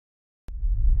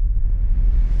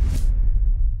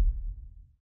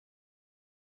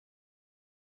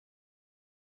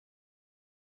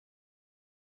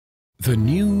The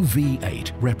new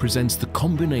V8 represents the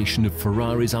combination of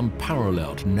Ferrari's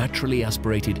unparalleled naturally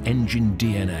aspirated engine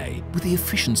DNA with the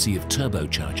efficiency of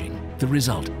turbocharging. The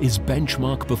result is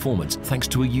benchmark performance thanks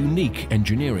to a unique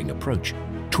engineering approach.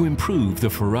 To improve the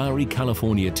Ferrari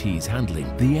California T's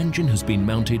handling, the engine has been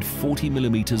mounted 40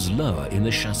 mm lower in the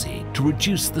chassis to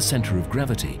reduce the center of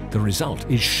gravity. The result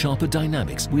is sharper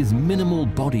dynamics with minimal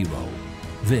body roll.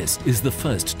 This is the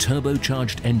first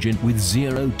turbocharged engine with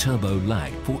zero turbo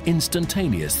lag for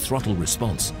instantaneous throttle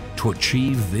response. To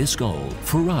achieve this goal,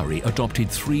 Ferrari adopted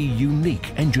three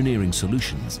unique engineering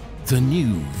solutions. The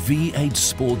new V8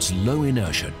 Sport's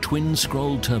low-inertia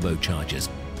twin-scroll turbochargers,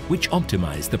 which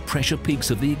optimize the pressure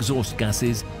peaks of the exhaust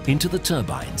gases into the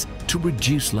turbines to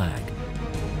reduce lag.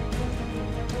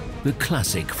 The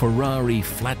classic Ferrari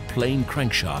flat-plane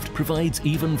crankshaft provides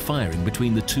even firing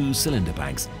between the two cylinder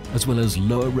banks, as well as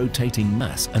lower rotating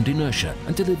mass and inertia,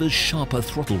 and delivers sharper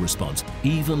throttle response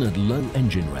even at low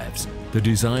engine revs. The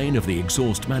design of the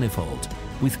exhaust manifolds,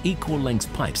 with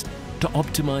equal-length pipes to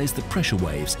optimize the pressure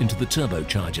waves into the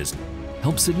turbochargers,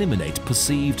 helps eliminate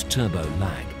perceived turbo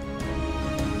lag.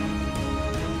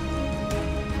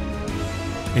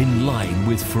 In line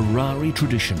with Ferrari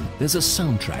tradition, there's a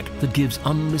soundtrack that gives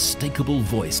unmistakable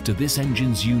voice to this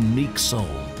engine's unique soul.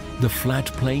 The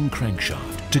flat-plane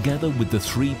crankshaft, together with the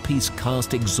three-piece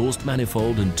cast exhaust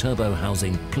manifold and turbo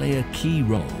housing, play a key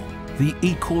role. The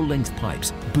equal-length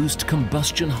pipes boost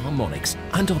combustion harmonics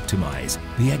and optimize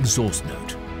the exhaust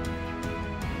note.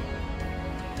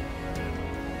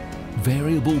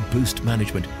 Variable boost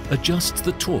management adjusts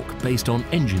the torque based on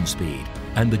engine speed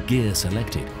and the gear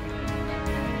selected.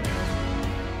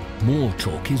 More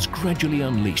torque is gradually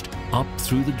unleashed up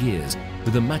through the gears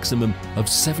with a maximum of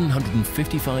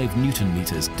 755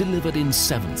 Newton-meters delivered in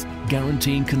sevenths,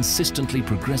 guaranteeing consistently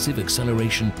progressive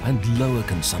acceleration and lower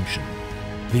consumption.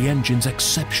 The engine's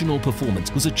exceptional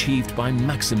performance was achieved by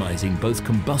maximizing both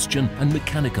combustion and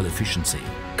mechanical efficiency.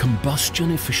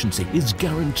 Combustion efficiency is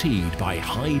guaranteed by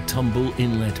high tumble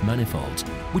inlet manifolds,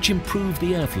 which improve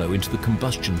the airflow into the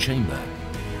combustion chamber.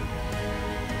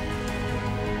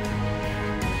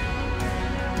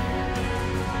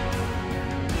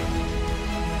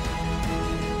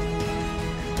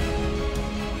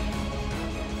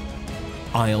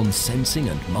 Ion sensing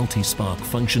and multi-spark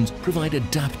functions provide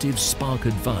adaptive spark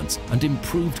advance and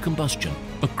improved combustion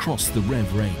across the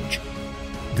rev range.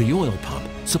 The oil pump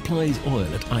supplies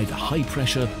oil at either high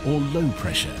pressure or low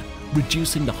pressure,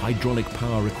 reducing the hydraulic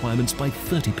power requirements by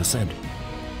 30%.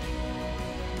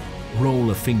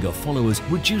 Roller finger followers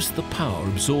reduce the power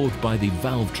absorbed by the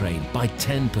valve train by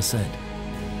 10%.